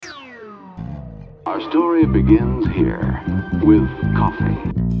Our story begins here with coffee.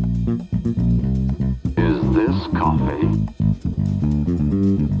 Is this coffee?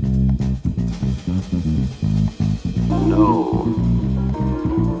 No.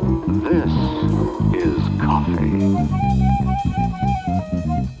 This is coffee.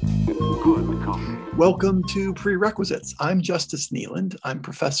 Good coffee. Welcome to Prerequisites. I'm Justice Neeland. I'm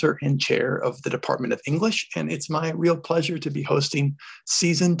professor and chair of the Department of English, and it's my real pleasure to be hosting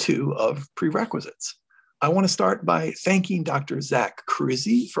season 2 of Prerequisites. I want to start by thanking Dr. Zach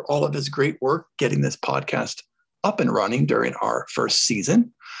Kruse for all of his great work getting this podcast up and running during our first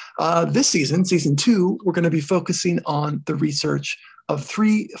season. This season, season 2, we're going to be focusing on the research of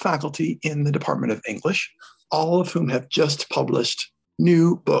 3 faculty in the Department of English, all of whom have just published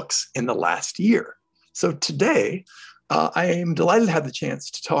new books in the last year. So today, I am delighted to have the chance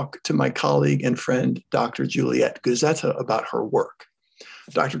to talk to my colleague and friend, Dr. Juliette Guzzetta, about her work.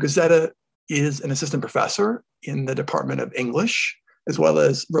 Dr. Guzzetta is an assistant professor in the Department of English, as well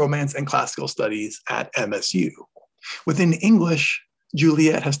as Romance and Classical Studies at MSU. Within English,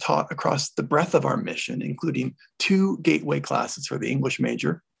 Juliette has taught across the breadth of our mission, including 2 gateway classes for the English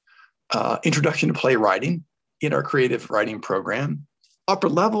major, Introduction to Playwriting in our creative writing program,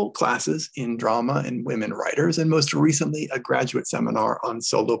 upper-level classes in drama and women writers, and most recently, a graduate seminar on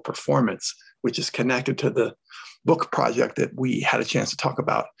solo performance, which is connected to the book project that we had a chance to talk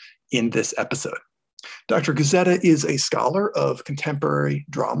about in this episode. Dr. Guzzetta is a scholar of contemporary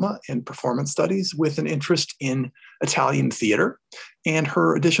drama and performance studies with an interest in Italian theater, and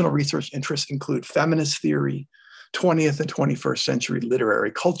her additional research interests include feminist theory, 20th and 21st century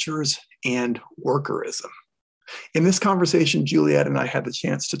literary cultures, and workerism. In this conversation, Juliette and I had the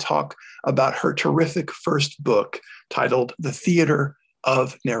chance to talk about her terrific first book titled The Theater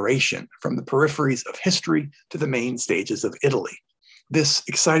of Narration, From the Peripheries of History to the Main Stages of Italy. This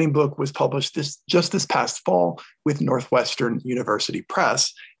exciting book was published just this past fall with Northwestern University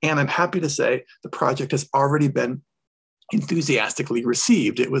Press, and I'm happy to say the project has already been enthusiastically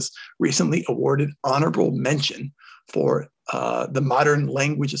received. It was recently awarded honorable mention for the Modern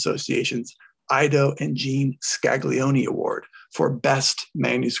Language Association's Ido and Jean Scaglione Award for Best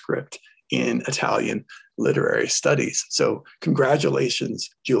Manuscript in Italian Literary Studies. So congratulations,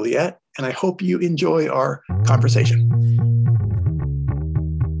 Juliette, and I hope you enjoy our conversation.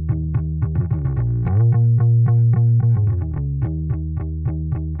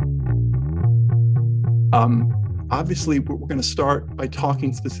 Obviously, we're going to start by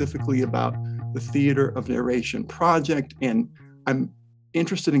talking specifically about the Theater of Narration project, and I'm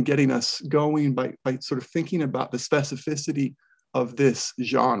interested in getting us going by sort of thinking about the specificity of this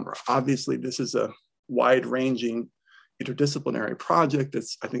genre. Obviously, this is a wide-ranging interdisciplinary project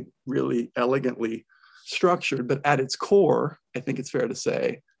that's, I think, really elegantly structured, but at its core, I think it's fair to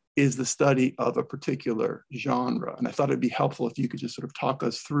say, is the study of a particular genre. And I thought it'd be helpful if you could just sort of talk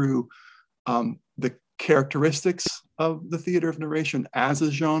us through the characteristics of the theater of narration as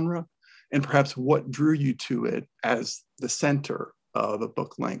a genre, and perhaps what drew you to it as the center of a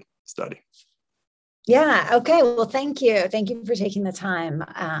book-length study. Yeah, okay. Well, thank you. Thank you for taking the time.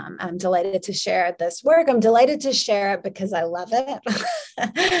 I'm delighted to share this work. I'm delighted to share it because I love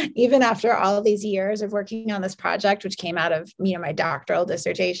it. Even after all of these years of working on this project, which came out of, my doctoral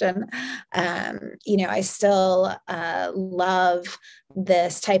dissertation, I still love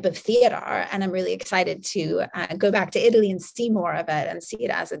this type of theater, and I'm really excited to go back to Italy and see more of it and see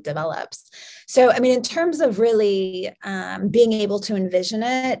it as it develops. So, in terms of really being able to envision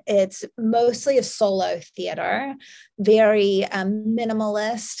it, it's mostly a solo theater, very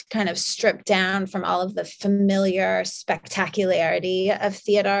minimalist, kind of stripped down from all of the familiar spectacularity of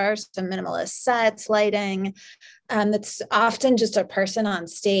theater, some minimalist sets, lighting. That's often just a person on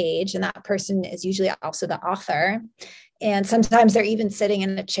stage, and that person is usually also the author. And sometimes they're even sitting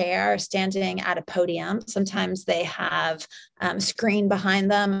in a chair or standing at a podium. Sometimes they have a screen behind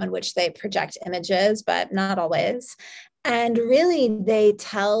them on which they project images, but not always. And really, they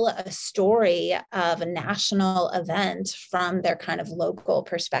tell a story of a national event from their kind of local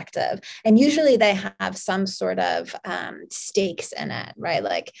perspective. And usually they have some sort of stakes in it, right?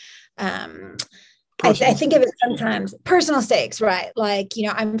 Like, I think of it sometimes personal stakes, right? Like,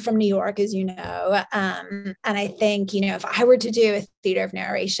 I'm from New York, as you know. And I think, if I were to do a theater of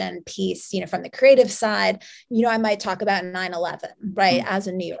narration piece, from the creative side, I might talk about 9/11, right? As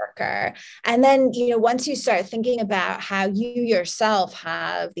a New Yorker. And then, once you start thinking about how you yourself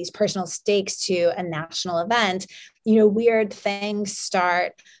have these personal stakes to a national event, weird things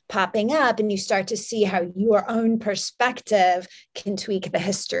start popping up, and you start to see how your own perspective can tweak the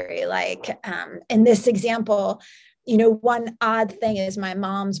history. Like in this example, one odd thing is my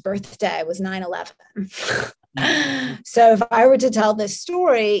mom's birthday was 9/11. So if I were to tell this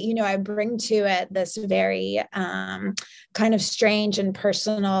story, I bring to it this very kind of strange and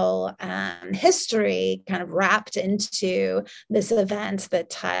personal history kind of wrapped into this event that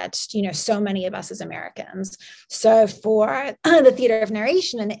touched, so many of us as Americans. So for the theater of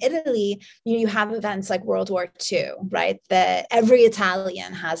narration in Italy, you have events like World War II, right? That every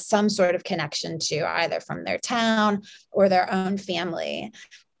Italian has some sort of connection to, either from their town or their own family.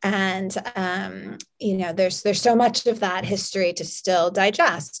 And, there's so much of that history to still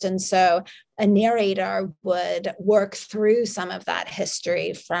digest. And so a narrator would work through some of that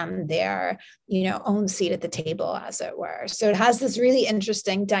history from their, own seat at the table, as it were. So it has this really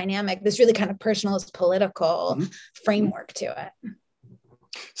interesting dynamic, this really kind of personalist political framework to it.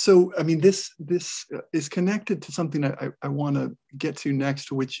 So, I mean, this is connected to something I want to get to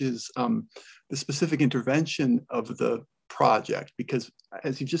next, which is the specific intervention of the project, because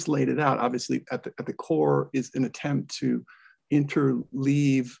as you just laid it out, obviously at the core is an attempt to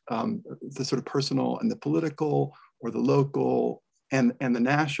interleave the sort of personal and the political, or the local and the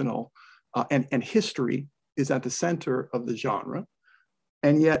national, and history is at the center of the genre.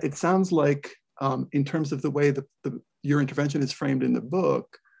 And yet it sounds like in terms of the way your intervention is framed in the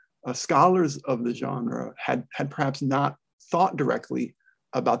book, scholars of the genre had perhaps not thought directly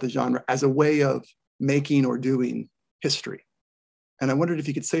about the genre as a way of making or doing history. And I wondered if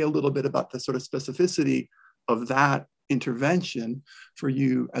you could say a little bit about the sort of specificity of that intervention for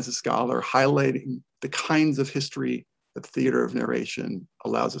you as a scholar, highlighting the kinds of history that the theater of narration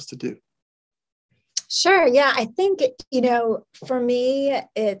allows us to do. Sure. Yeah. I think, for me,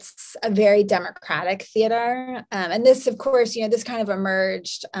 it's a very democratic theater. And this, of course, this kind of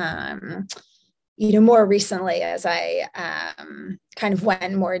emerged, more recently as I kind of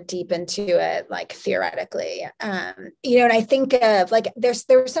went more deep into it, like theoretically, and I think of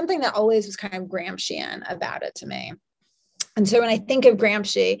there was something that always was kind of Gramscian about it to me. And so when I think of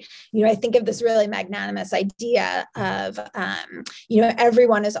Gramsci, I think of this really magnanimous idea of,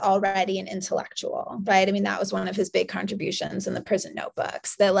 everyone is already an intellectual, right? I mean, that was one of his big contributions in the Prison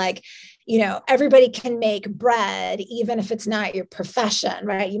Notebooks, that everybody can make bread, even if it's not your profession,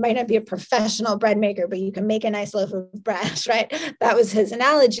 right? You might not be a professional bread maker, but you can make a nice loaf of bread, right? That was his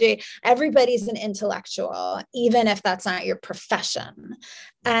analogy. Everybody's an intellectual, even if that's not your profession.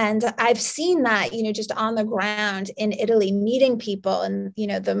 And I've seen that, just on the ground in Italy, meeting people in,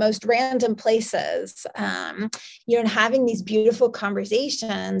 the most random places, and having these beautiful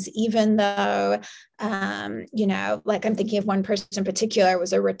conversations, even though, I'm thinking of one person in particular,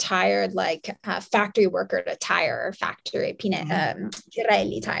 was a retired, factory worker at a tire factory,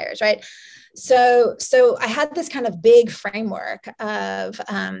 Pirelli tires, right? So I had this kind of big framework of,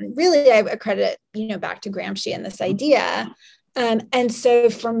 really, I credit it, back to Gramsci and this idea. And so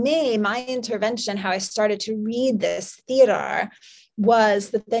for me, my intervention, how I started to read this theater, was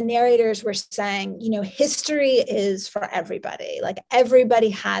that the narrators were saying, history is for everybody.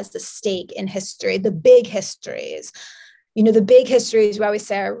 Everybody has the stake in history, the big histories. The big histories, we always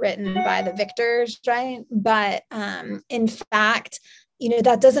say, are written by the victors, right? But in fact,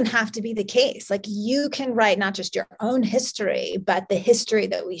 that doesn't have to be the case. You can write not just your own history, but the history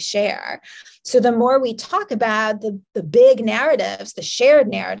that we share. So the more we talk about the big narratives, the shared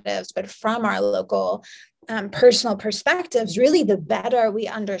narratives, but from our local personal perspectives, really the better we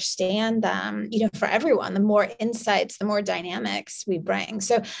understand them, for everyone, the more insights, the more dynamics we bring.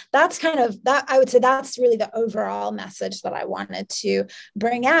 So that's kind of that, I would say that's really the overall message that I wanted to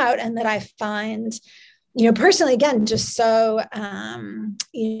bring out, and that I find, personally, again, just so,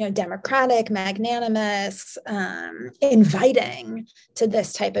 democratic, magnanimous, inviting to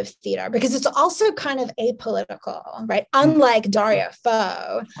this type of theater, because it's also kind of apolitical, right? Unlike Dario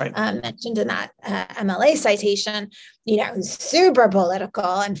Fo, right, mentioned in that MLA citation, who's super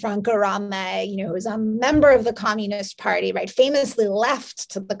political, and Franco Rame, who's a member of the Communist Party, right, famously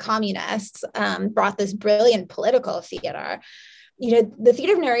left to the communists, brought this brilliant political theater. The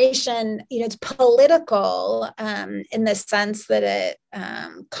theater of narration, it's political in the sense that it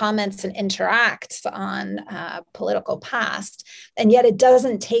comments and interacts on political past, and yet it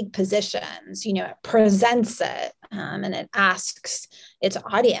doesn't take positions. It presents it, and it asks its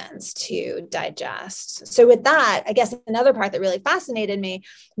audience to digest. So with that, I guess another part that really fascinated me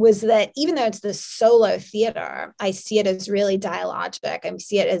was that even though it's this solo theater, I see it as really dialogic. I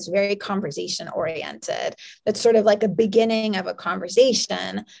see it as very conversation oriented. It's sort of like a beginning of a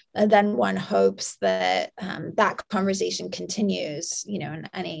conversation, and then one hopes that that conversation continues, in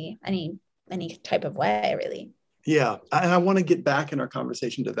any type of way, really. Yeah, and I want to get back in our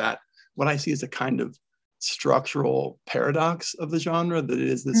conversation to that. What I see is a kind of structural paradox of the genre, that it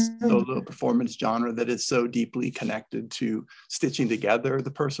is this solo performance genre that is so deeply connected to stitching together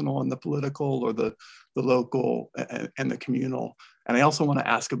the personal and the political, or the local and the communal. And I also want to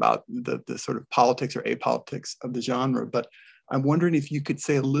ask about the sort of politics or apolitics of the genre, but I'm wondering if you could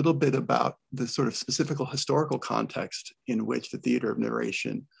say a little bit about the sort of specific historical context in which the theater of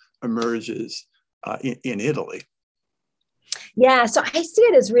narration emerges in Italy. Yeah, so I see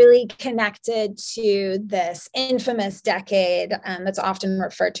it as really connected to this infamous decade that's often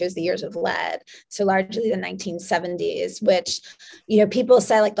referred to as the years of lead. So largely the 1970s, which, people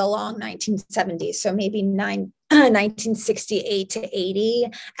say like the long 1970s. So maybe 1968 to 80,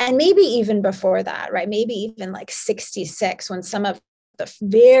 and maybe even before that, right? Maybe even like 66, when some of the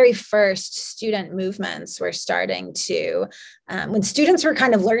very first student movements were starting to, when students were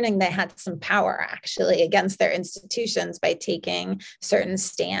kind of learning they had some power actually against their institutions by taking certain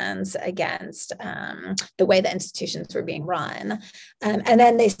stands against the way the institutions were being run. And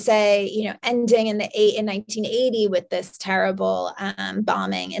then they say, ending in 1980 with this terrible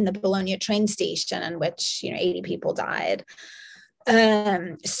bombing in the Bologna train station in which, 80 people died.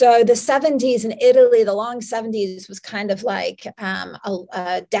 So the 70s in Italy, the long 70s was kind of like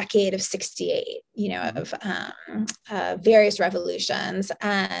a decade of 68, of various revolutions.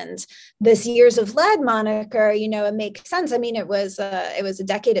 And this Years of Lead moniker, it makes sense. I mean, it was a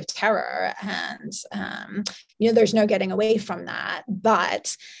decade of terror, and there's no getting away from that.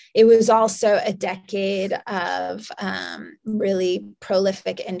 But it was also a decade of really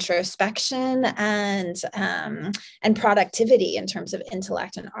prolific introspection and productivity in terms of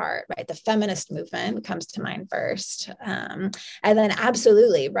intellect and art, right? The feminist movement comes to mind first. And then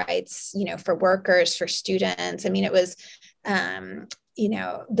absolutely rights, for workers, for students. I mean, it was,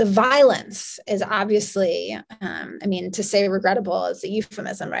 the violence is obviously, to say regrettable is a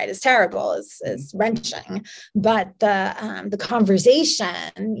euphemism, right? Is terrible, is wrenching. But the conversation,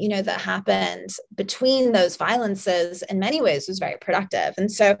 that happened between those violences in many ways was very productive. And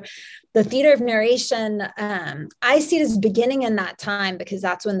so the theater of narration, I see it as beginning in that time, because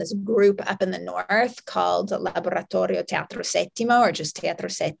that's when this group up in the north called Laboratorio Teatro Settimo, or just Teatro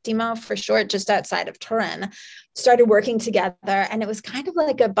Settimo for short, just outside of Turin, started working together. And it was kind of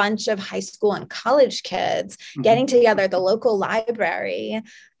like a bunch of high school and college kids getting together at the local library,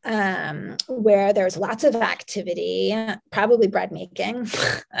 where there's lots of activity, probably bread making,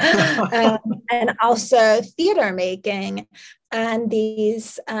 and also theater making. And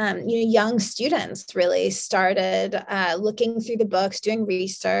these young students really started looking through the books, doing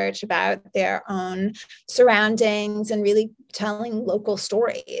research about their own surroundings, and really telling local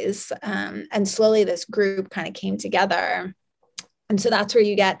stories. And slowly this group kind of came together. And so that's where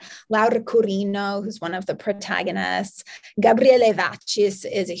you get Laura Curino, who's one of the protagonists. Gabriele Vaccis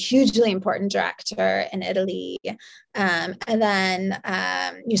is a hugely important director in Italy. And then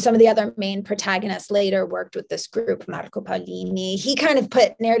some of the other main protagonists later worked with this group, Marco Paolini. He kind of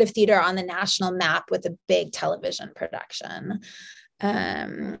put narrative theater on the national map with a big television production.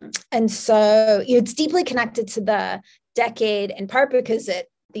 And so it's deeply connected to the decade, in part because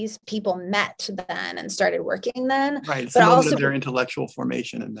these people met then and started working then. Right. It's but also of their intellectual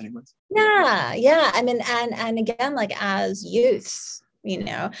formation in many ways. Yeah. I mean, and again, like as youths,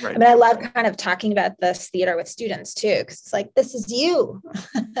 Right. I mean, I love kind of talking about this theater with students too, because it's like, this is you.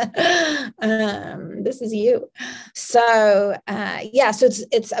 This is you. So so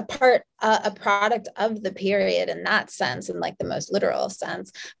it's a product of the period in that sense, in like the most literal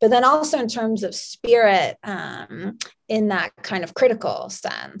sense, but then also in terms of spirit, in that kind of critical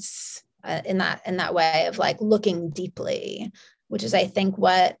sense, in that way of like looking deeply, which is, I think,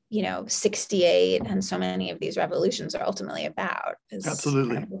 what, 68 and so many of these revolutions are ultimately about.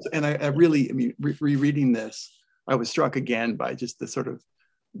 Absolutely. And I really, rereading this, I was struck again by just the sort of,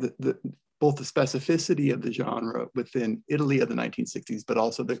 both the specificity of the genre within Italy of the 1960s, but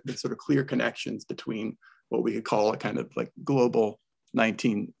also the sort of clear connections between what we could call a kind of like global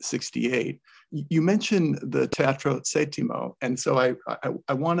 1968. You mentioned the Teatro Settimo, and so I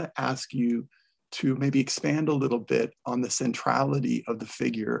want to ask you to maybe expand a little bit on the centrality of the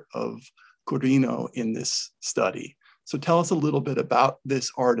figure of Curino in this study. So tell us a little bit about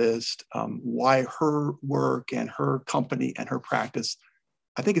this artist, why her work and her company and her practice,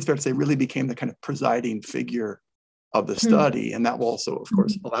 I think it's fair to say, really became the kind of presiding figure of the study. And that will also, of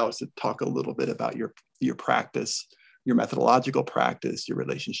course, allow us to talk a little bit about your practice, your methodological practice, your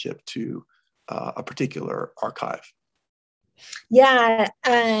relationship to a particular archive. Yeah.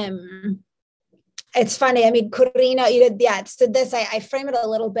 It's funny. I mean, Curino, so this, I frame it a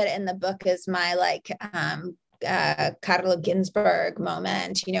little bit in the book as my Carlo Ginzburg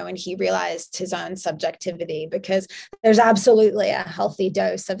moment, you know, when he realized his own subjectivity, because there's absolutely a healthy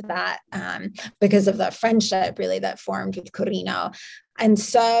dose of that because of the friendship really that formed with Corino. And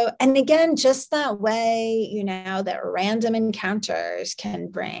so, and again, just that way, you know, that random encounters can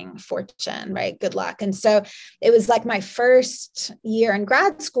bring fortune, right? Good luck. And so it was like my first year in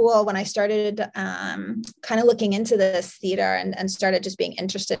grad school when I started kind of looking into this theater and started just being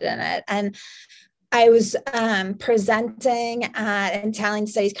interested in it. And I was presenting at an Italian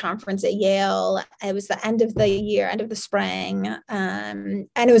Studies conference at Yale. It was the end of the year, end of the spring. And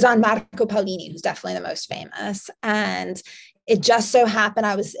it was on Marco Paolini, who's definitely the most famous. And it just so happened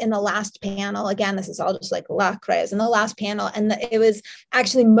I was in the last panel. Again, this is all just like luck, right? I was in the last panel, and it was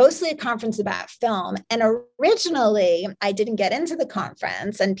actually mostly a conference about film. And originally, I didn't get into the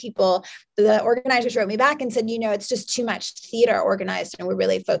conference, and the organizers wrote me back and said, you know, it's just too much theater organized, and we're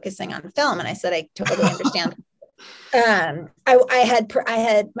really focusing on film. And I said, I totally understand. I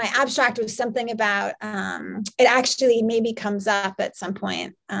had my abstract was something about it actually maybe comes up at some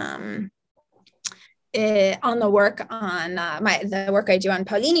point. On the work on the work I do on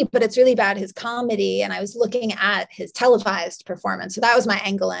Paolini, but it's really about his comedy. And I was looking at his televised performance. So that was my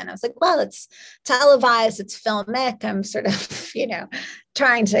angle in. I was like, well, it's televised, it's filmic. I'm sort of, you know,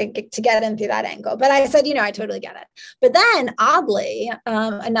 trying to get in through that angle. But I said, you know, I totally get it. But then oddly,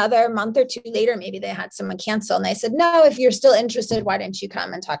 another month or two later, maybe they had someone cancel. And they said, no, if you're still interested, why don't you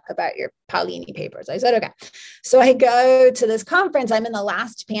come and talk about your Paolini papers? I said, okay. So I go to this conference. I'm in the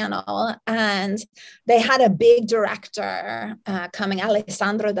last panel, and they had a big director coming.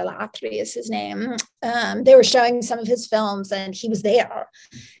 Alessandro Delatri is his name. They were showing some of his films, and he was there.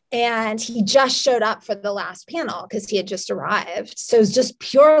 And he just showed up for the last panel because he had just arrived. So it was just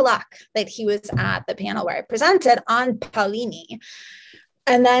pure luck that he was at the panel where I presented on Paolini.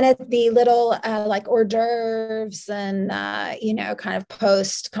 And then at the little like hors d'oeuvres and, you know, kind of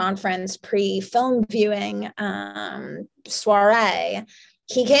post-conference pre-film viewing soiree,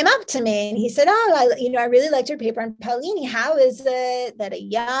 he came up to me and he said, oh, I really liked your paper on Paolini. How is it that a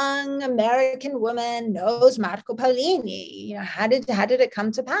young American woman knows Marco Paolini? You know, how did it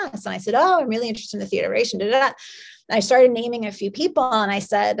come to pass? And I said, oh, I'm really interested in the theateration. Da, da, da. I started naming a few people, and I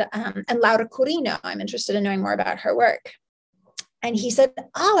said, and Laura Corino, I'm interested in knowing more about her work. And he said,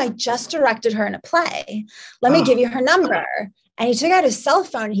 oh, I just directed her in a play. Let me give you her number. And he took out his cell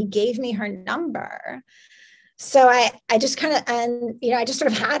phone. And he gave me her number. So I just kind of, and, you know, I just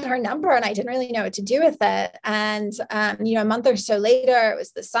sort of had her number, and I didn't really know what to do with it. And, you know, a month or so later, it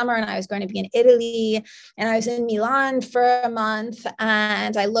was the summer, and I was going to be in Italy, and I was in Milan for a month,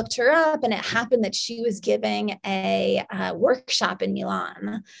 and I looked her up, and it happened that she was giving a workshop in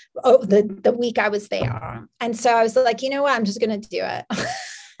Milan the week I was there. And so I was like, you know what, I'm just going to do it.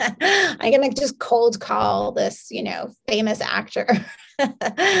 I'm going to just cold call this, you know, famous actor. But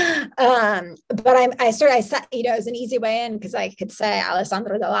I said, you know, it was an easy way in because I could say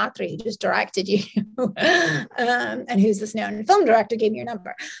Alessandro Delatri, who just directed you, and who's this known film director, gave me your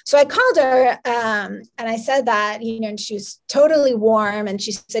number. So I called her and I said that, you know, and she was totally warm, and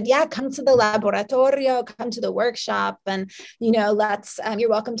she said, yeah, come to the laboratorio, come to the workshop, and, you know, let's, you're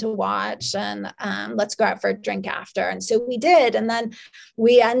welcome to watch, and let's go out for a drink after. And so we did. And then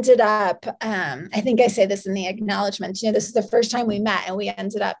we ended up, I think I say this in the acknowledgement, you know, this is the first time we met, and we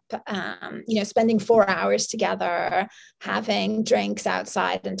ended up, you know, spending 4 hours together, having drinks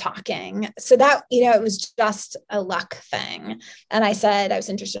outside and talking. So that, you know, it was just a luck thing. And I said I was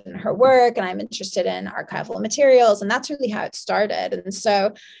interested in her work, and I'm interested in archival materials. And that's really how it started. And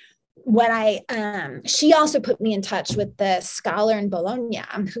so when she also put me in touch with the scholar in Bologna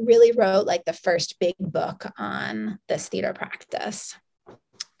who really wrote like the first big book on this theater practice.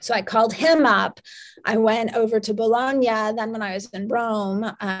 So I called him up. I went over to Bologna. Then when I was in Rome,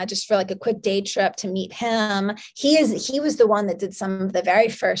 just for like a quick day trip to meet him, he was the one that did some of the very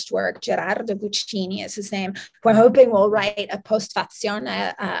first work. Gerardo Guccini is his name, who I'm hoping will write a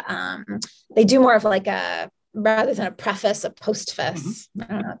postfazione. They do more of like rather than a preface, a postface. I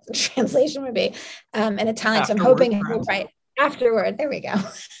don't know what the translation would be in Italian. So I'm hoping he'll write afterward. There we go.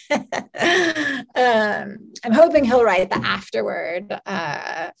 I'm hoping he'll write the afterword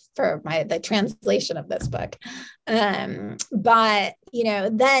for the translation of this book. But, you know,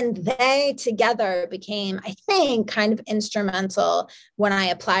 then they together became, I think, kind of instrumental when I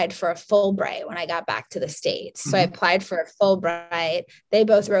applied for a Fulbright when I got back to the States. So I applied for a Fulbright. They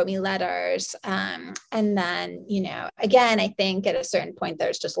both wrote me letters. And then, you know, again, I think at a certain point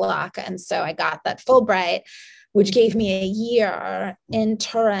there's just luck. And so I got that Fulbright, which gave me a year in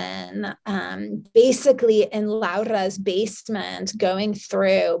Turin, basically in Laura's basement, going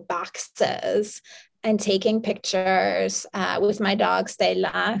through boxes and taking pictures with my dog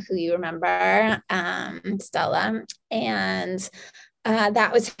Stella, who you remember, Stella. And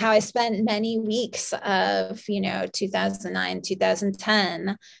that was how I spent many weeks of, 2009,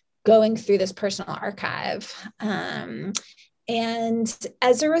 2010, going through this personal archive. And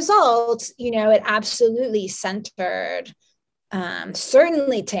as a result, it absolutely centered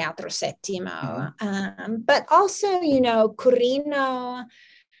certainly Teatro Settimo, but also, Corino.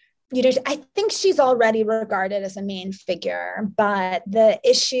 I think she's already regarded as a main figure, but the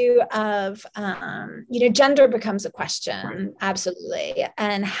issue of, gender becomes a question, absolutely,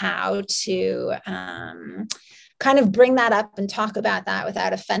 and how to kind of bring that up and talk about that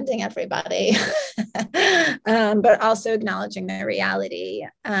without offending everybody, but also acknowledging the reality.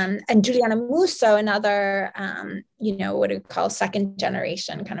 And Giuliana Musso, another, what we call second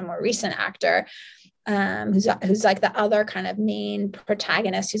generation, kind of more recent actor, who's like the other kind of main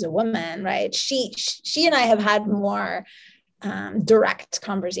protagonist, who's a woman, right? She and I have had more direct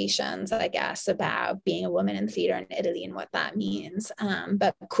conversations, I guess, about being a woman in theater in Italy and what that means.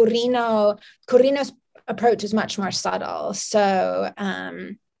 But Corino's approach is much more subtle. So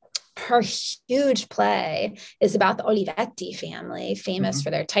her huge play is about the Olivetti family, famous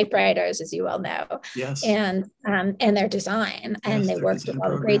for their typewriters, as you well know. Yes. And their design. And they worked with all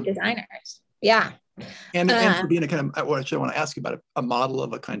the great designers. Yeah. And for being a kind of, what I want to ask you about, a model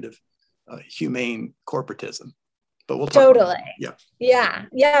of a kind of humane corporatism. But we'll talk totally. Yeah.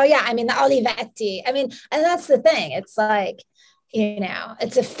 I mean, the Olivetti. I mean, and that's the thing. It's like,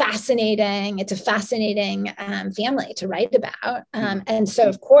 it's a fascinating family to write about. And so,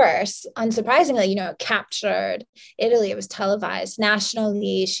 of course, unsurprisingly, it captured Italy. It was televised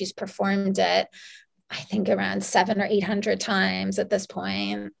nationally. She's performed it, I think, around 700 or 800 times at this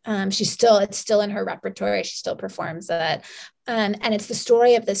point. It's still in her repertoire. She still performs it. And it's the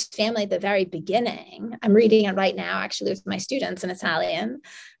story of this family at the very beginning. I'm reading it right now, actually, with my students in Italian.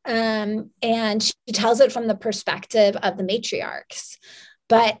 And she tells it from the perspective of the matriarchs.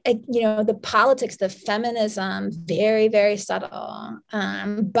 But, the politics, the feminism, very, very subtle.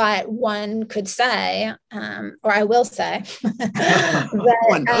 But one could say, or I will say,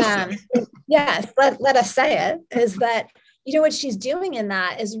 that, yes, let us say it, is that, what she's doing in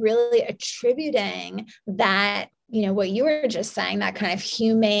that is really attributing that, what you were just saying, that kind of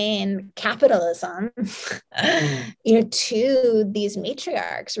humane capitalism, to these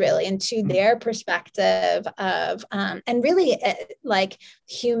matriarchs, really, and to their perspective of, and really like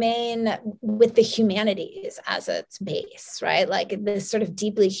humane with the humanities as its base, right? Like this sort of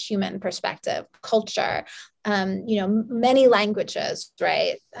deeply human perspective, culture, many languages,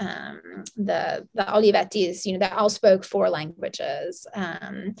 right? The Olivettis, they all spoke 4 languages,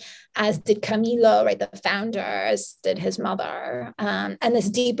 as did Camillo, right? The founder, as did his mother, and this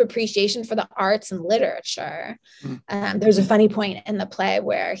deep appreciation for the arts and literature. There's a funny point in the play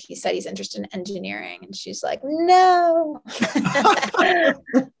where he said he's interested in engineering, and she's like, no.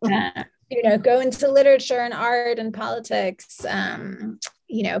 Go into literature and art and politics,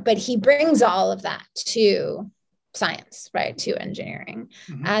 but he brings all of that to science, right, to engineering,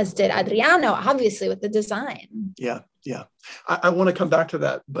 as did Adriano, obviously, with the design. Yeah. I want to come back to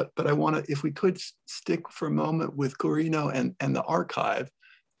that, but I want to, if we could stick for a moment with Corino and the archive.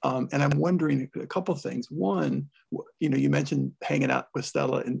 And I'm wondering a couple of things. One, you mentioned hanging out with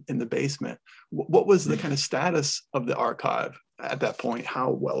Stella in the basement. What was the kind of status of the archive at that point? How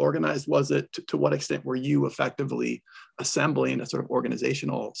well organized was it? To what extent were you effectively assembling a sort of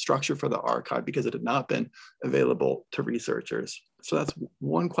organizational structure for the archive, because it had not been available to researchers? So that's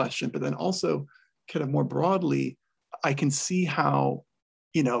one question. But then also, kind of more broadly, I can see how,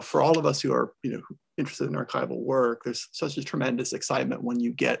 for all of us who are, interested in archival work, there's such a tremendous excitement when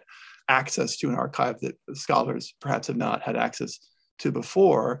you get access to an archive that scholars perhaps have not had access to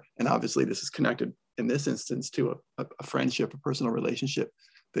before. And obviously this is connected in this instance to a friendship, a personal relationship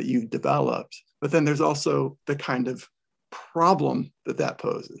that you've developed. But then there's also the kind of problem that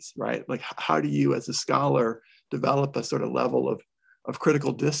poses, right? Like, how do you as a scholar develop a sort of level of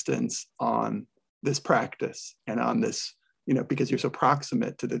critical distance on this practice and on this, because you're so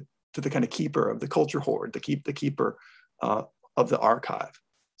proximate to the kind of keeper of the culture hoard, the keeper of the archive.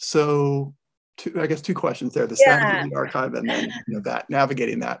 So I guess two questions there: the status of the archive, and then that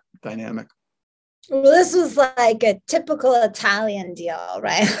navigating that dynamic. Well, this was like a typical Italian deal,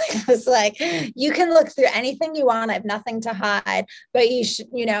 right? It was like, you can look through anything you want. I have nothing to hide, but you should,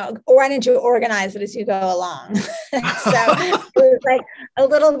 why don't you organize it as you go along? So it was like a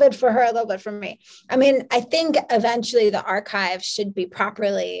little bit for her, a little bit for me. I mean, I think eventually the archive should be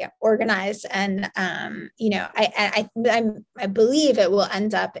properly organized, and I believe it will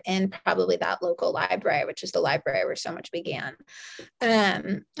end up in probably that local library, which is the library where so much began.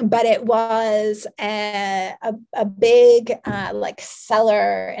 But it was a big like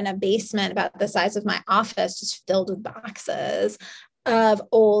cellar in a basement about the size of my office, just filled with boxes of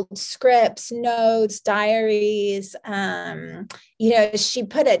old scripts, notes, diaries. She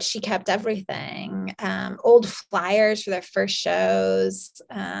put it, she kept everything, old flyers for their first shows,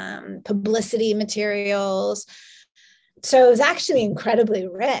 publicity materials. So it was actually incredibly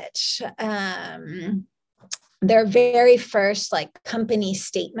rich. Their very first like company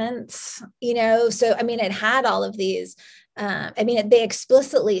statements, so I mean, it had all of these. They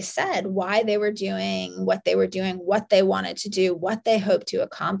explicitly said why they were doing, what they wanted to do, what they hoped to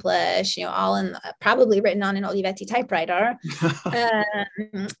accomplish, all in probably written on an Olivetti typewriter.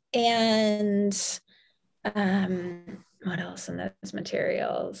 What else in those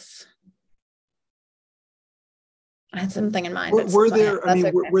materials? I had something in mind. Were there,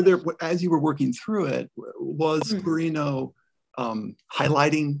 as you were working through it, was Quirino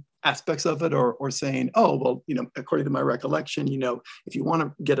highlighting aspects of it, or saying, oh, well, according to my recollection, if you want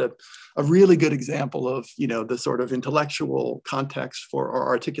to get a really good example of, the sort of intellectual context for our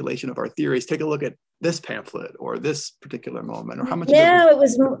articulation of our theories, take a look at this pamphlet or this particular moment, or how much? No, it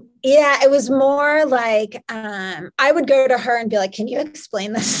was more like, I would go to her and be like, can you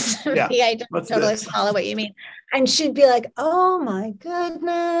explain this to me? I don't totally follow what you mean. And she'd be like, oh my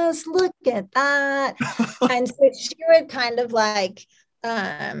goodness, look at that. And so she would kind of like,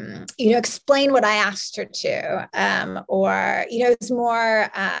 explain what I asked her to, or, it's more,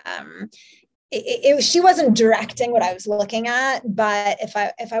 she wasn't directing what I was looking at, but if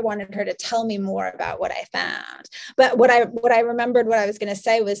I wanted her to tell me more about what I found. But what I remembered, what I was going to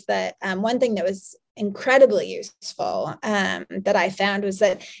say was that one thing that was incredibly useful that I found was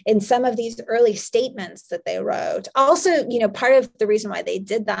that in some of these early statements that they wrote, also, part of the reason why they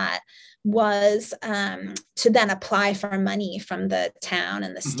did that was to then apply for money from the town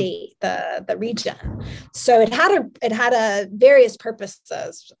and the state, the region. So it had a various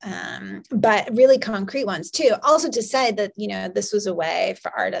purposes, but really concrete ones too. Also to say that, this was a way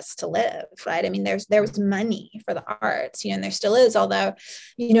for artists to live, right? I mean, there was money for the arts, and there still is, although,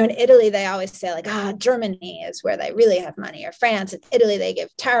 in Italy, they always say like, Germany is where they really have money, or France. In Italy, they give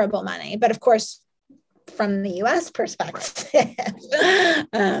terrible money. But of course, from the US perspective,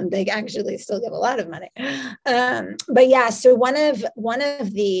 they actually still give a lot of money. But yeah, so one of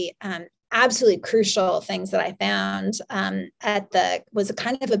the absolutely crucial things that I found was a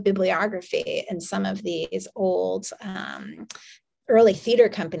kind of a bibliography in some of these old early theater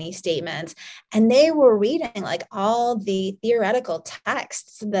company statements, and they were reading like all the theoretical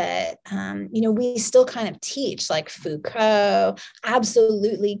texts that we still kind of teach, like Foucault,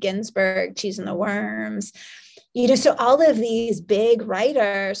 absolutely Ginsberg, Cheese and the Worms, so all of these big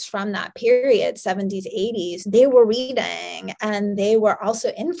writers from that period, 70s, 80s, they were reading, and they were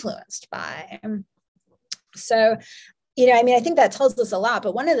also influenced by. So, I think that tells us a lot.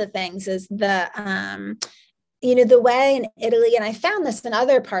 But one of the things is the way in Italy, and I found this in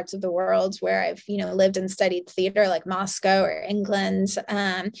other parts of the world where I've, lived and studied theater, like Moscow or England,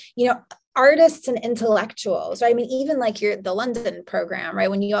 artists and intellectuals, right? I mean, even like the London program,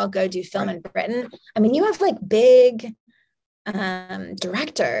 right? When you all go do film in Britain, I mean, you have like big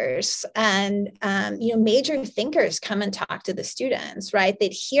directors and, major thinkers come and talk to the students, right?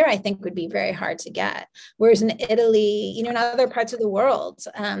 That here, I think, would be very hard to get. Whereas in Italy, in other parts of the world,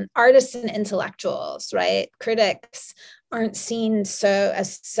 artists and intellectuals, right? Critics aren't seen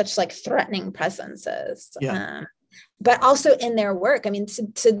as such like threatening presences. Yeah. But also in their work, I mean,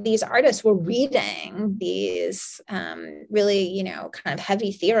 so these artists were reading these really, kind of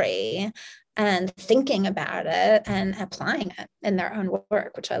heavy theory and thinking about it and applying it in their own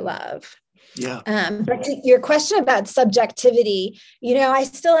work, which I love. Yeah. But to your question about subjectivity, I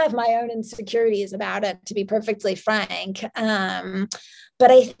still have my own insecurities about it, to be perfectly frank. But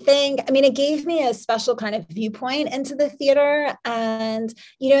I think, it gave me a special kind of viewpoint into the theater. And,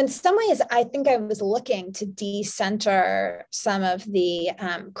 in some ways, I think I was looking to decenter some of the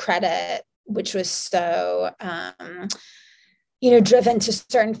credit, which was so, driven to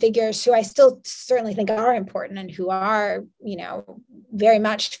certain figures who I still certainly think are important and who are, very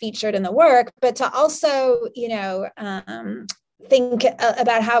much featured in the work, but to also, think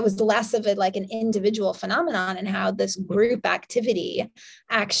about how it was less of like an individual phenomenon and how this group activity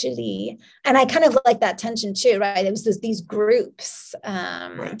actually, and I kind of like that tension too, right? It was these groups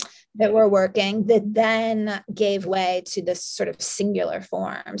Right. that were working that then gave way to this sort of singular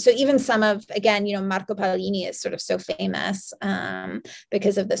form. So even some of, again, Marco Paolini is sort of so famous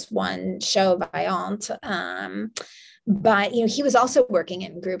because of this one show, Vaillant. But he was also working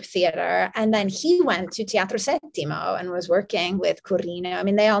in group theater, and then he went to Teatro Settimo and was working with Corino. I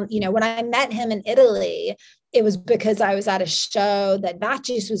mean, they all, when I met him in Italy, it was because I was at a show that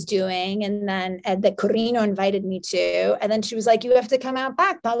Baccis was doing, and then that Corino invited me to. And then she was like, "You have to come out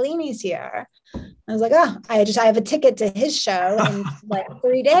back. Paolini's here." I was like, "Oh, I have a ticket to his show in like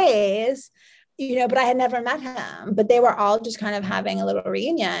 3 days." But I had never met him, but they were all just kind of having a little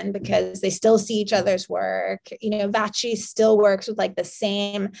reunion because they still see each other's work. Bacci still works with like the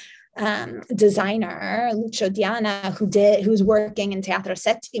same designer, Lucio Diana, who's working in Teatro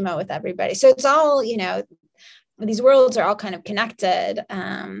Settimo with everybody. So it's all, these worlds are all kind of connected.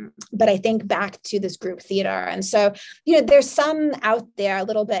 But I think back to this group theater. And so, there's some out there a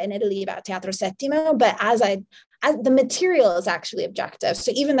little bit in Italy about Teatro Settimo, but as the material is actually objective.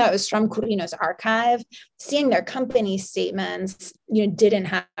 So even though it was from Corino's archive, seeing their company statements, didn't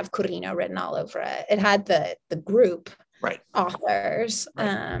have Corino written all over it. It had the group authors.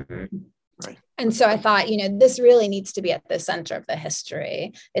 Right. And so I thought, this really needs to be at the center of the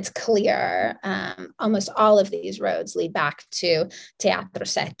history. It's clear. Almost all of these roads lead back to Teatro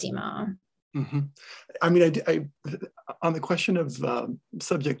Settimo. Mm-hmm. I mean, I on the question of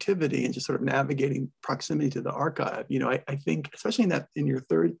subjectivity and just sort of navigating proximity to the archive, I think, especially in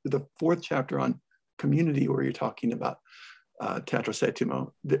the fourth chapter on community, where you're talking about Teatro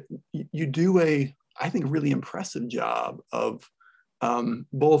Settimo, that you do I think, really impressive job of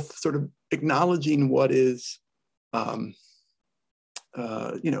both sort of acknowledging what is,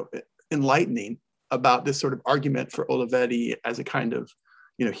 enlightening about this sort of argument for Olivetti as a kind of,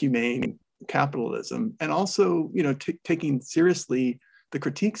 humane capitalism, and also, taking seriously the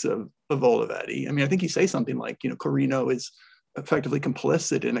critiques of Olivetti. I mean, I think you say something like, Corino is effectively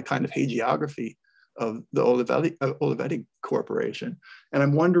complicit in a kind of hagiography of the Olivetti Corporation. And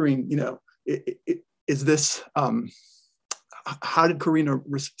I'm wondering, is this, how did Corino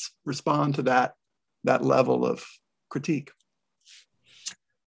respond to that level of critique?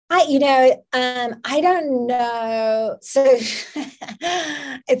 I don't know. So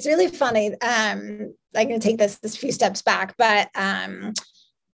it's really funny. I'm going to take this few steps back, but when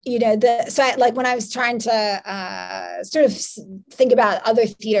I was trying to sort of think about other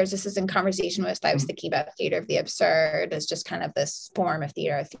theaters, this is in conversation with, I was thinking about theater of the absurd as just kind of this form of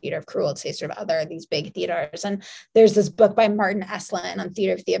theater of cruelty, sort of these big theaters. And there's this book by Martin Esslin on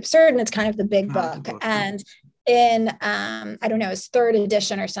theater of the absurd, and it's kind of the big book. And in, I don't know, his third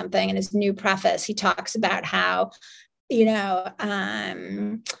edition or something, in his new preface, he talks about how,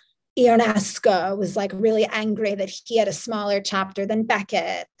 Ionesco was like really angry that he had a smaller chapter than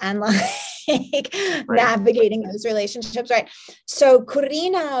Beckett, and like navigating those relationships, right? So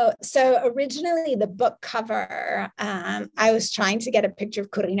Corino, originally the book cover, I was trying to get a picture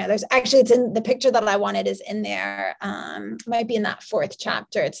of Corino. It's in the picture that I wanted is in there, might be in that fourth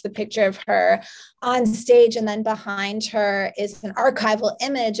chapter. It's the picture of her on stage, and then behind her is an archival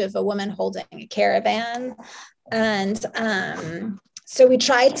image of a woman holding a caravan. And so we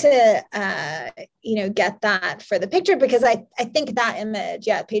tried to, get that for the picture, because I think that image,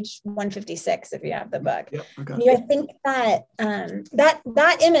 page 156, if you have the book, okay. I think that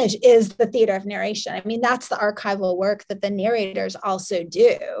that image is the theater of narration. I mean, that's the archival work that the narrators also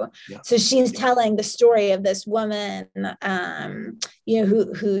do. Yeah. So she's telling the story of this woman,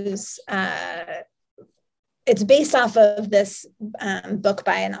 who's it's based off of this book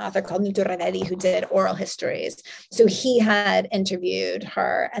by an author called Nuto Ravelli, who did oral histories. So he had interviewed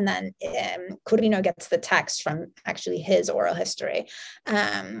her, and then Corino gets the text from actually his oral history.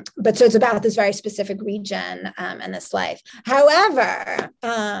 But so it's about this very specific region and this life. However,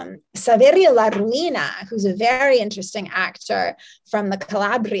 Saverio La Ruina, who's a very interesting actor from the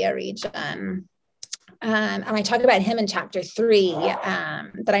Calabria region, and I talk about him in chapter 3,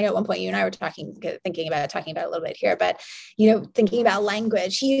 that I know at one point you and I were thinking about a little bit here, but, thinking about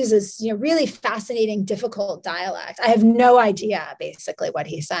language, he uses, really fascinating, difficult dialect. I have no idea basically what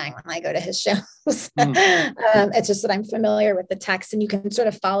he's saying when I go to his shows. It's just that I'm familiar with the text, and you can sort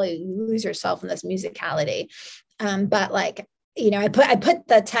of you lose yourself in this musicality. But like, I put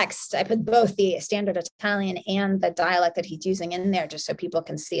the text, I put both the standard Italian and the dialect that he's using in there, just so people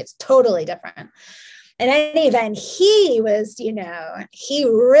can see it's totally different. in any event, he was, he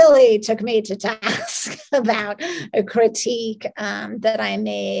really took me to task about a critique that I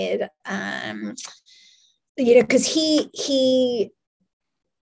made, because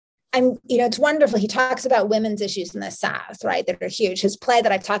it's wonderful. He talks about women's issues in the South, right, that are huge. His play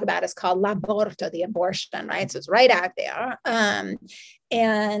that I talk about is called L'Aborto, the abortion, right? So it's right out there.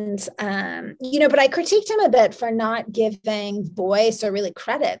 But I critiqued him a bit for not giving voice or really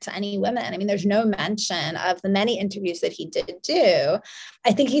credit to any women. I mean, there's no mention of the many interviews that he did do.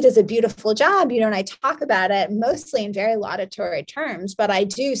 I think he does a beautiful job, and I talk about it mostly in very laudatory terms, but I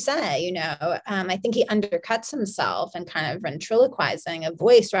do say, I think he undercuts himself and kind of ventriloquizing a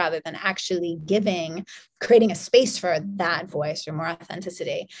voice rather than actually creating a space for that voice or more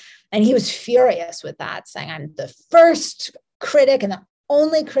authenticity. And he was furious with that, saying, I'm the first critic and the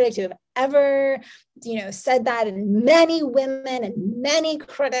only critic to have ever, said that, and many women and many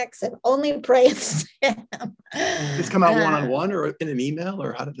critics have only praised him. Did this come out one-on-one or in an email,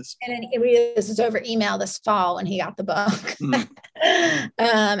 or how did this? This is over email this fall when he got the book.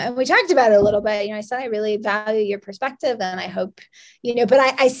 And we talked about it a little bit. I said, I really value your perspective, and I hope, but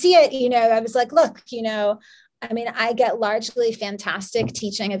I see it, I was like, look, I get largely fantastic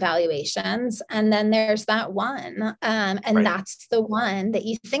teaching evaluations. And then there's that one. And right. That's the one that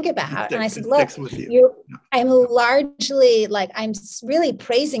you think about. And I said, look, I'm largely I'm really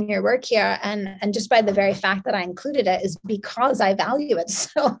praising your work here. And just by the very fact that I included it is because I value it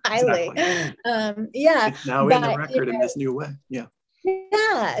so highly. Exactly. It's now in the record in this new way. Yeah.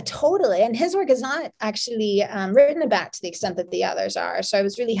 Yeah, totally. And his work is not actually written about to the extent that the others are. So I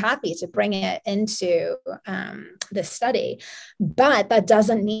was really happy to bring it into this study. But that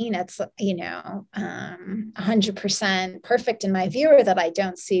doesn't mean it's, 100% perfect in my view, or that I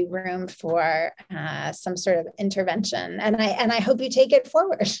don't see room for some sort of intervention. And I hope you take it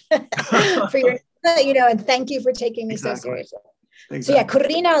forward for your, and thank you for taking me so seriously. Exactly. So yeah,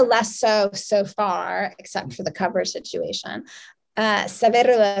 Corrino less so far, except for the cover situation.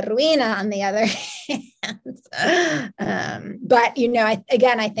 Saber La Ruina on the other hand. But,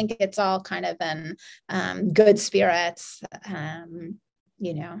 I think it's all kind of in good spirits. I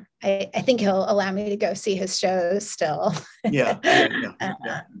think he'll allow me to go see his shows still. Yeah.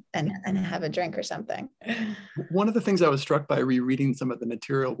 And have a drink or something. One of the things I was struck by rereading some of the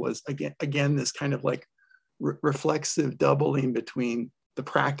material was, again this kind of reflexive doubling between the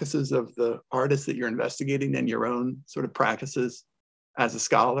practices of the artists that you're investigating and your own sort of practices as a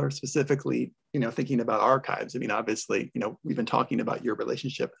scholar, specifically, thinking about archives. I mean, obviously, we've been talking about your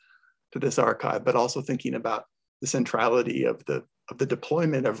relationship to this archive, but also thinking about the centrality of the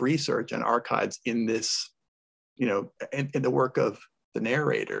deployment of research and archives in this, in the work of the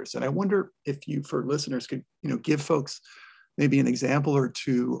narrators. And I wonder if you, for listeners, could, give folks maybe an example or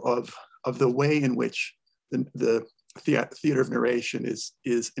two of the way in which the theater of narration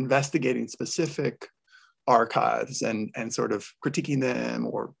is investigating specific archives and sort of critiquing them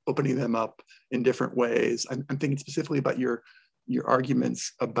or opening them up in different ways. I'm thinking specifically about your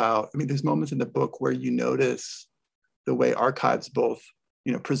arguments about, there's moments in the book where you notice the way archives both,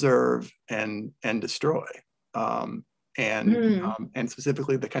 preserve and destroy, and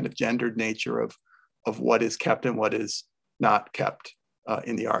specifically the kind of gendered nature of what is kept and what is not kept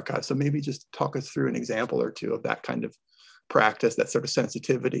in the archive. So maybe just talk us through an example or two of that kind of practice, that sort of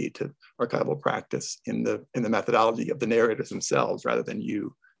sensitivity to archival practice in the methodology of the narrators themselves, rather than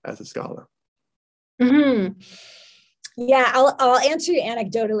you as a scholar. Mm-hmm. Yeah, I'll answer you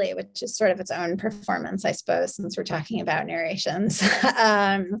anecdotally, which is sort of its own performance, I suppose, since we're talking about narrations.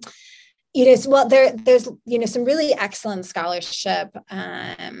 There's some really excellent scholarship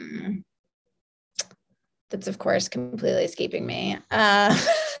that's, of course, completely escaping me.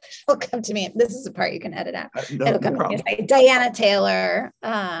 It'll come to me. This is the part you can edit out. It'll come to me. Diana Taylor,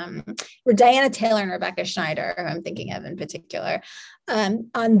 and Rebecca Schneider, who I'm thinking of in particular,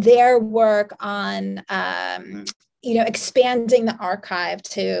 on their work on expanding the archive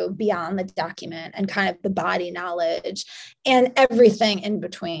to beyond the document and kind of the body knowledge and everything in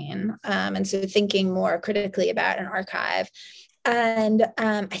between. And so thinking more critically about an archive. And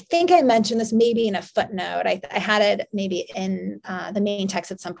I think I mentioned this maybe in a footnote. I had it maybe in the main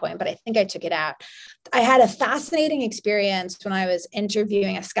text at some point, but I think I took it out. I had a fascinating experience when I was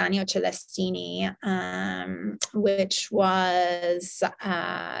interviewing Ascanio Celestini, which was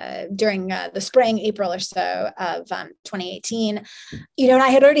during the spring, April or so of 2018. And I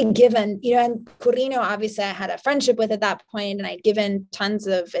had already given, and Corrino, obviously I had a friendship with at that point, and I'd given tons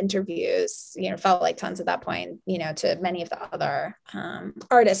of interviews, felt like tons at that point, to many of the other other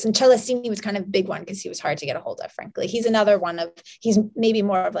artists. And Celestini was kind of a big one because he was hard to get a hold of, frankly. He's another one of, he's maybe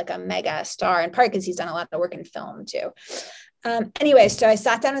more of like a mega star, in part because he's done a lot of work in film too. Anyway, so I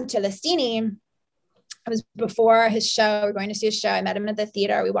sat down with Celestini. It was before his show. We're going to see his show. I met him at the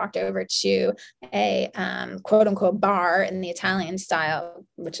theater. We walked over to a quote unquote bar in the Italian style,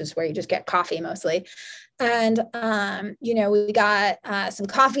 which is where you just get coffee mostly. And, we got some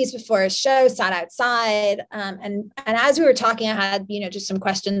coffees before his show, sat outside. And as we were talking, I had, just some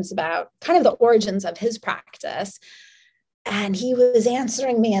questions about kind of the origins of his practice. And he was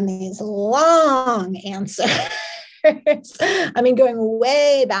answering me in these long answers. I mean, going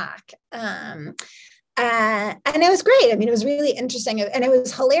way back. And it was great. I mean, it was really interesting. And it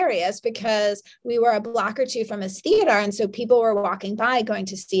was hilarious because we were a block or two from his theater. And so people were walking by going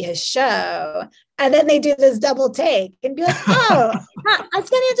to see his show. And then they do this double take and be like, oh,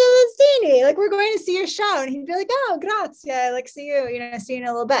 Ascanio Celestini, like, we're going to see your show. And he'd be like, oh, grazie. Like, see you in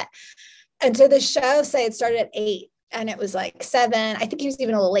a little bit. And so the show, say it started at 8. And it was like 7. I think he was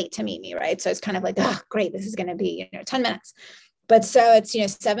even a little late to meet me, right? So it's kind of like, oh, great. This is going to be, 10 minutes. But so it's,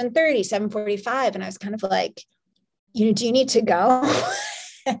 7:30, 7:45. And I was kind of like, do you need to go?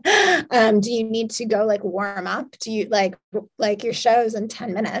 Do you need to go like warm up? Do you like your show's in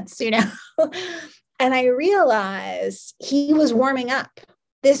 10 minutes, And I realized he was warming up.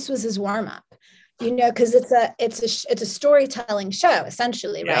 This was his warm up, because it's a storytelling show,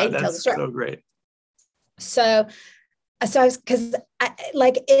 essentially, right? That's so great. So I was, because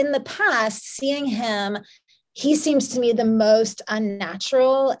like in the past, seeing him, he seems to me the most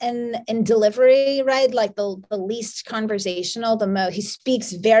unnatural in delivery, right? Like the least conversational, he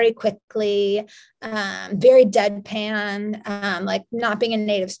speaks very quickly, very deadpan, like not being a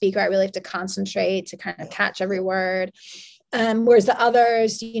native speaker, I really have to concentrate to kind of catch every word. Whereas the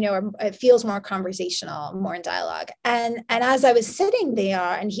others, it feels more conversational, more in dialogue. And as I was sitting there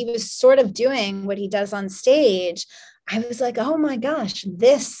and he was sort of doing what he does on stage, I was like, oh my gosh,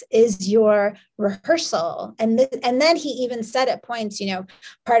 this is your rehearsal. And then he even said at points,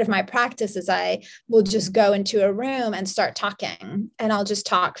 part of my practice is I will just go into a room and start talking, and I'll just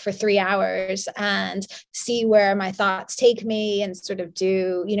talk for 3 hours and see where my thoughts take me and sort of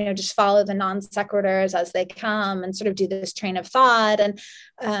do, just follow the non sequiturs as they come and sort of do this train of thought and,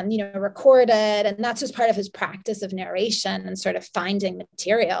 record it. And that's just part of his practice of narration and sort of finding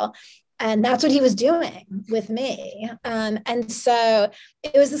material. And that's what he was doing with me. And so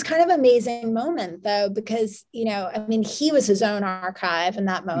it was this kind of amazing moment, though, because, he was his own archive in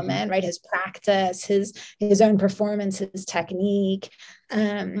that moment, right? His practice, his own performance, his technique.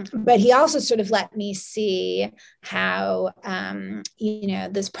 But he also sort of let me see how,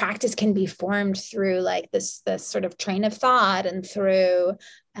 this practice can be formed through like this sort of train of thought and through,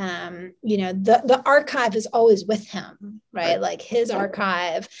 the archive is always with him, right? Like his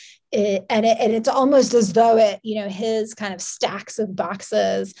archive. It's almost as though his kind of stacks of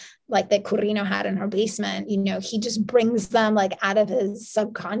boxes like that Corino had in her basement, he just brings them like out of his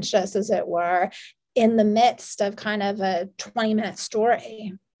subconscious, as it were, in the midst of kind of a 20-minute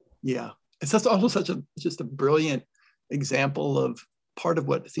story. Yeah. It's also just a brilliant example of part of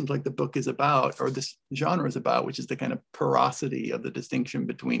what it seems like the book is about, or this genre is about, which is the kind of porosity of the distinction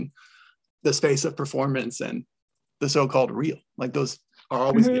between the space of performance and the so-called real. Like those are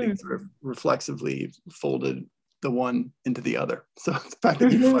always getting sort of reflexively folded the one into the other. So the fact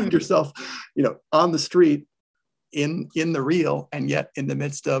that you find yourself, on the street in the real, and yet in the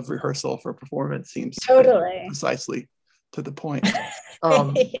midst of rehearsal for performance seems totally precisely to the point.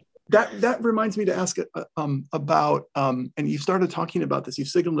 That reminds me to ask about, and you started talking about this, you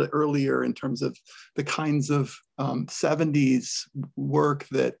signaled it earlier in terms of the kinds of 70s work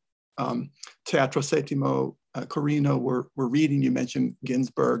that Teatro Settimo, Corino were reading. You mentioned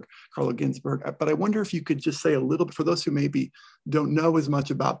Ginsberg, Carlo Ginsberg, but I wonder if you could just say a little bit, for those who maybe don't know as much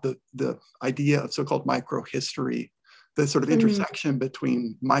about the idea of so-called microhistory, the sort of intersection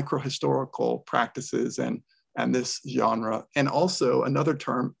between microhistorical practices and this genre, and also another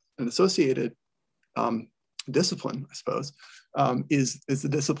term, an associated discipline, I suppose, is the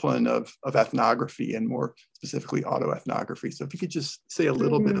discipline of ethnography, and more specifically autoethnography. So if you could just say a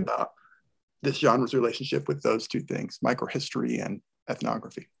little bit about this genre's relationship with those two things, microhistory and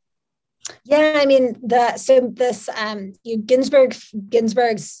ethnography. Yeah, I mean,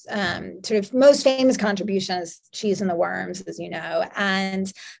 Ginsberg's sort of most famous contribution is Cheese and the Worms, as you know,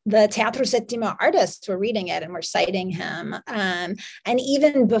 and the Teatro Settimo artists were reading it and were citing him. And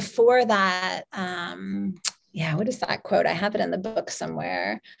even before that, what is that quote? I have it in the book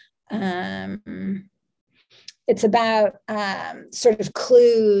somewhere. it's about sort of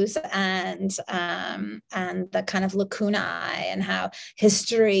clues and the kind of lacunae, and how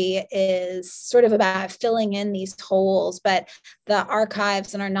history is sort of about filling in these holes, but the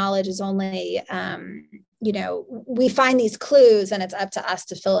archives and our knowledge is only we find these clues and it's up to us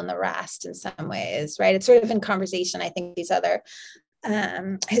to fill in the rest in some ways, right? It's sort of in conversation. I think these other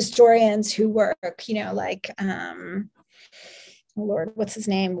historians who work, like, oh Lord, what's his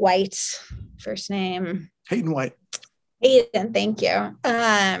name? White, first name. Hayden White. Hayden, thank you.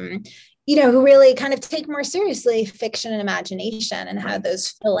 Who really kind of take more seriously fiction and imagination, and how those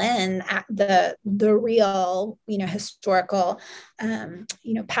fill in at the real, historical,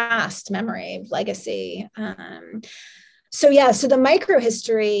 past, memory, legacy. So the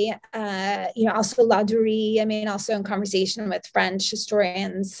microhistory, also Ladourie, also in conversation with French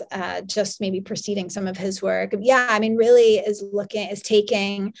historians, just maybe preceding some of his work. Really is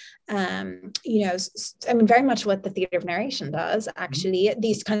taking, very much what the theater of narration does, actually,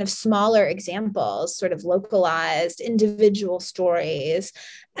 these kind of smaller examples, sort of localized individual stories,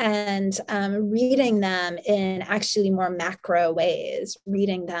 and reading them in actually more macro ways,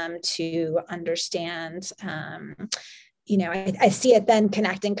 reading them to understand, I see it then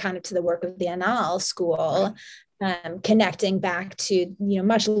connecting kind of to the work of the Annales School, connecting back to,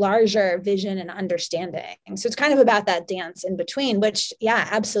 much larger vision and understanding. So it's kind of about that dance in between, which,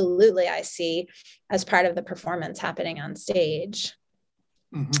 absolutely, I see as part of the performance happening on stage.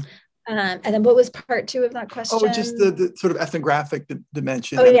 Mm-hmm. And then what was part two of that question? Oh, just the sort of ethnographic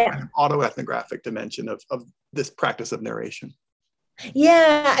dimension, kind of autoethnographic dimension of this practice of narration.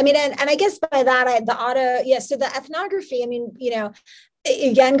 Yeah, and I guess by that, so the ethnography,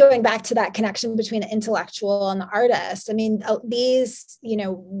 again, going back to that connection between the intellectual and the artist, these,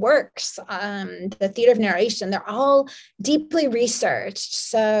 works, the theater of narration, they're all deeply researched.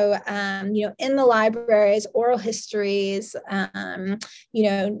 So, in the libraries, oral histories,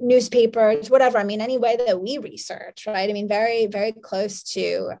 newspapers, whatever, any way that we research, right? Very, very close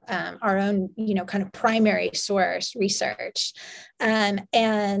to our own, kind of primary source research. And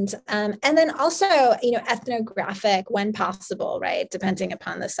then also, ethnographic when possible, right? Depending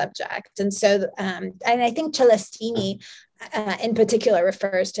upon the subject. And so, and I think Celestini in particular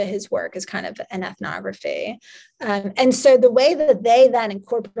refers to his work as kind of an ethnography. And so the way that they then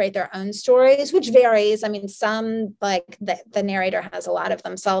incorporate their own stories, which varies, some, like the narrator has a lot of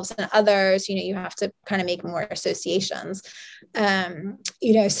themselves, and others, you have to kind of make more associations. I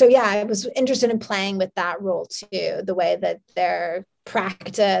was interested in playing with that role too, the way that their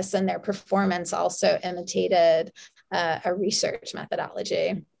practice and their performance also imitated a research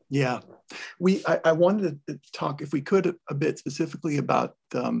methodology. Yeah, I wanted to talk, if we could, a bit specifically about,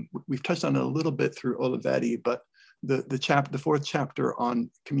 we've touched on it a little bit through Olivetti, but the fourth chapter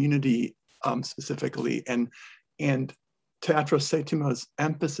on community specifically, and Teatro Settimo's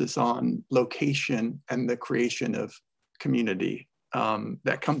emphasis on location and the creation of community.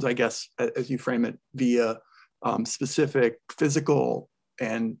 That comes, I guess, as you frame it, via specific physical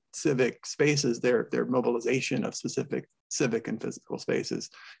and civic spaces, their mobilization of specific civic and physical spaces,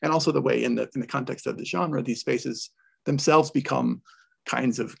 and also the way in the context of the genre, these spaces themselves become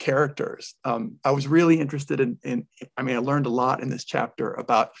kinds of characters. I was really interested in I learned a lot in this chapter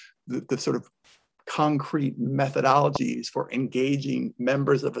about the sort of concrete methodologies for engaging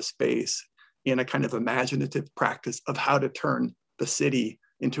members of a space in a kind of imaginative practice of how to turn the city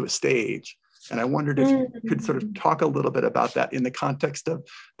into a stage. And I wondered if you could sort of talk a little bit about that in the context of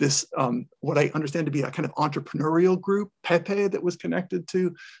this, what I understand to be a kind of entrepreneurial group, Pepe, that was connected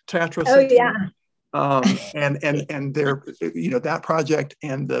to Teatro Settimo. And their, that project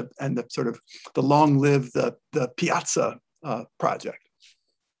and the sort of the long live the Piazza project.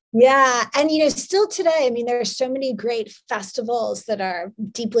 Yeah. And, still today, there's so many great festivals that are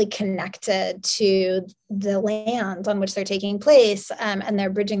deeply connected to the land on which they're taking place, and they're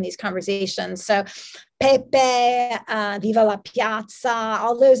bridging these conversations. So Pepe, Viva la Piazza,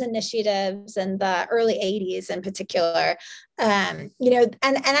 all those initiatives in the early 80s in particular, and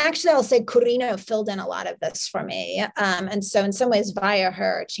actually I'll say Curino filled in a lot of this for me. And so in some ways via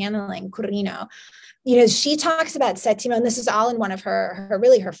her channeling Curino, she talks about Settimo, and this is all in one of her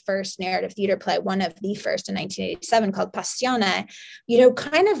first narrative theater play, one of the first in 1987, called Passione,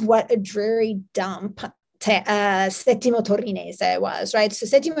 kind of what a dreary dump Settimo Torinese was, right? So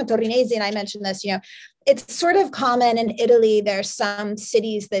Settimo Torinese, and I mentioned this, it's sort of common in Italy. There's some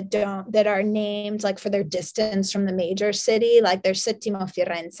cities that are named like for their distance from the major city, like there's Settimo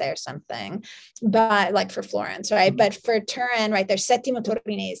Firenze or something, but like for Florence, right? Mm-hmm. But for Turin, right, there's Settimo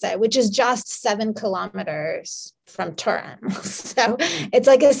Torinese, which is just 7 kilometers from Turin. So it's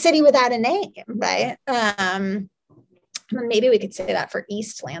like a city without a name, right? Maybe we could say that for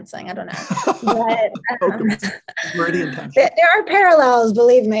East Lansing. I don't know. But there are parallels,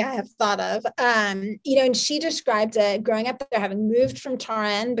 believe me, I have thought of. And she described it growing up there, having moved from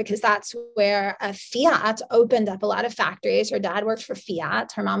Turin, because that's where Fiat opened up a lot of factories. Her dad worked for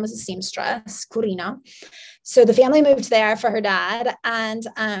Fiat. Her mom was a seamstress, Curino. So the family moved there for her dad, and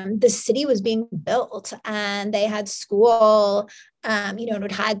the city was being built, and they had school, and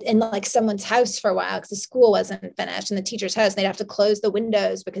it had in like someone's house for a while because the school wasn't finished, and the teacher's house, and they'd have to close the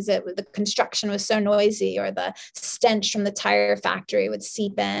windows because the construction was so noisy, or the stench from the tire factory would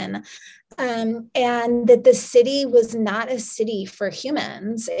seep in. And that the city was not a city for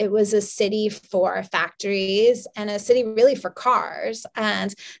humans. It was a city for factories and a city really for cars.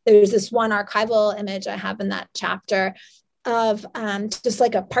 And there's this one archival image I have in that chapter of just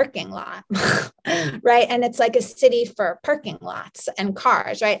like a parking lot, right? And it's like a city for parking lots and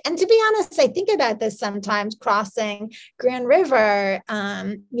cars, right? And to be honest, I think about this sometimes crossing Grand River,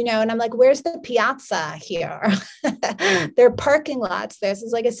 and I'm like, where's the piazza here? There are parking lots. This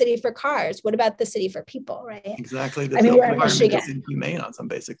is like a city for cars. What about the city for people, right? Exactly. We're in Michigan. Is inhumane on some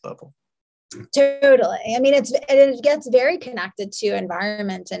basic level. Totally. It gets very connected to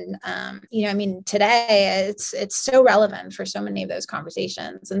environment. And, today it's so relevant for so many of those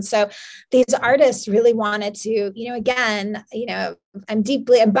conversations. And so these artists really wanted to,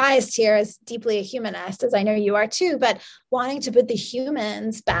 I'm biased here as deeply a humanist, as I know you are too, but wanting to put the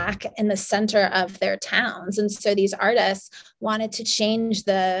humans back in the center of their towns. And so these artists wanted to change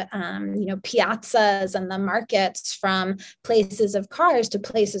the, piazzas and the markets from places of cars to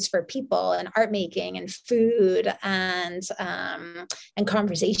places for people and art making and food and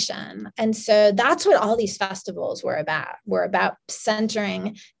conversation. And so that's what all these festivals were about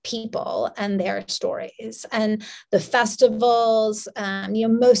centering people and their stories. And the festivals,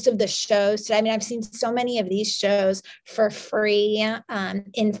 most of the shows today, I've seen so many of these shows for free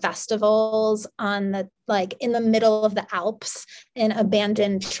in festivals in the middle of the Alps, in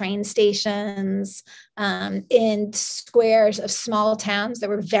abandoned train stations, in squares of small towns that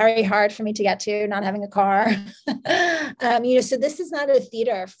were very hard for me to get to, not having a car. So this is not a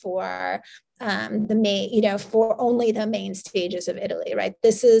theater for for only the main stages of Italy, right?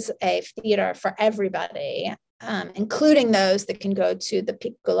 This is a theater for everybody, including those that can go to the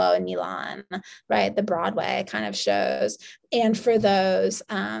Piccolo in Milan, right? The Broadway kind of shows. And for those,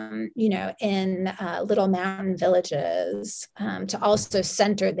 in little mountain villages, to also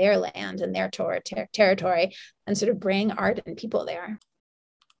center their land and their territory and sort of bring art and people there.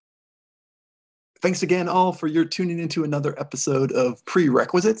 Thanks again, all, for your tuning into another episode of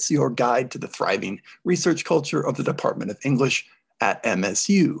Prerequisites, your guide to the thriving research culture of the Department of English at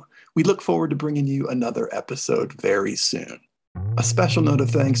MSU. We look forward to bringing you another episode very soon. A special note of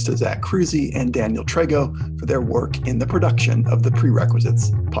thanks to Zach Cruzy and Daniel Trego for their work in the production of the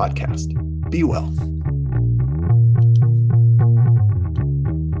Prerequisites podcast. Be well.